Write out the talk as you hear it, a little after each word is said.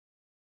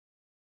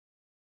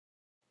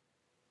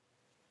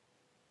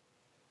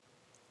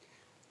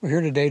We're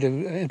here today to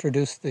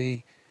introduce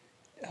the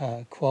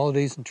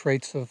qualities and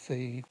traits of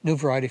the new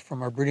variety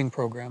from our breeding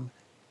program,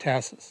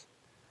 Tahsis.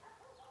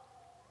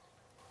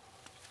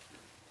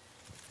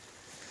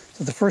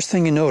 So the first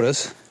thing you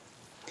notice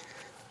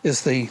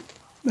is the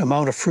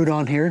amount of fruit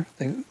on here,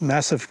 the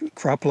massive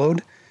crop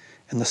load,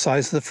 and the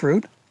size of the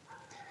fruit.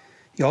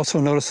 You also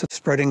notice the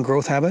spreading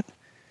growth habit,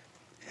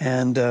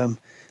 and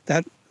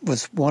that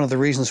was one of the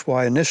reasons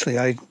why initially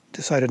I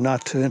decided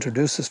not to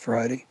introduce this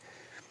variety.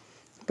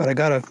 But I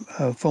got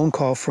a phone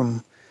call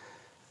from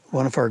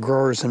one of our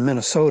growers in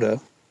Minnesota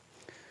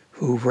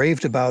who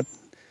raved about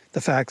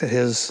the fact that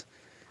his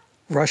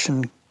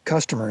Russian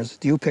customers,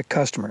 the U-pick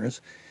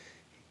customers,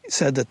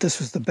 said that this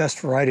was the best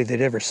variety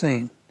they'd ever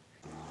seen.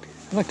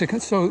 I'd like to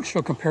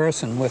show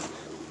comparison with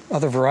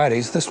other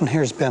varieties. This one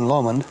here is Ben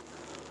Lomond.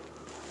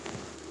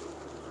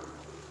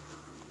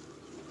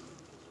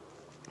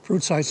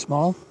 Fruit size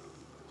small,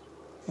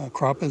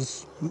 crop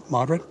is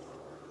moderate.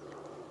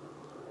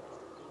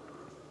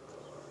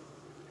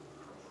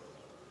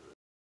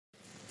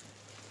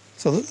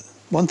 So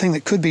one thing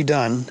that could be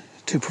done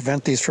to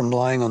prevent these from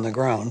lying on the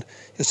ground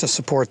is to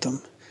support them.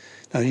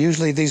 Now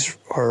usually these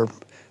are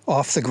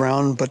off the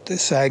ground but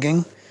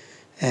sagging,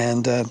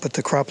 and but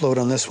the crop load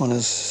on this one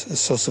is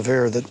so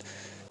severe that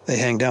they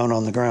hang down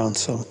on the ground,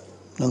 so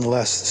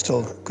nonetheless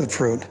still good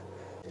fruit.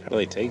 How do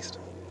they taste?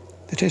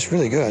 They taste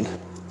really good.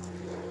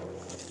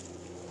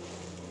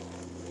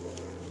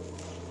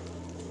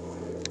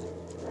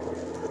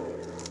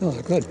 Oh,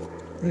 they're good,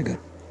 really good.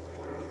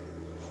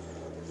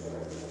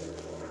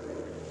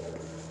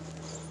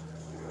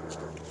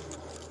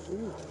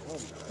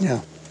 Yeah,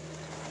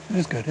 it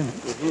is good, isn't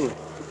it?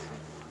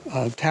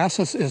 Mm-hmm.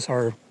 Tahsis is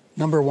our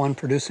 #1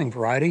 producing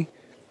variety.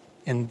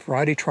 In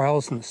variety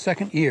trials in the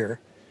second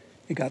year,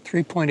 it got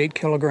 3.8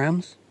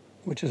 kilograms,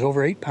 which is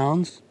over 8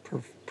 pounds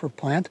per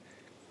plant.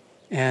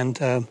 And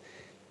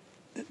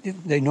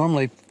they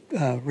normally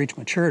reach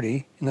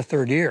maturity in the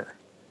third year.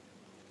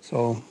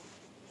 So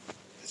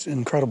it's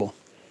incredible.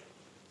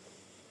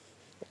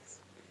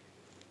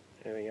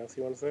 Anything else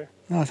you want to say?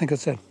 No, I think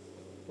that's it.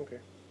 Okay.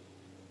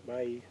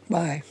 Bye.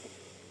 Bye.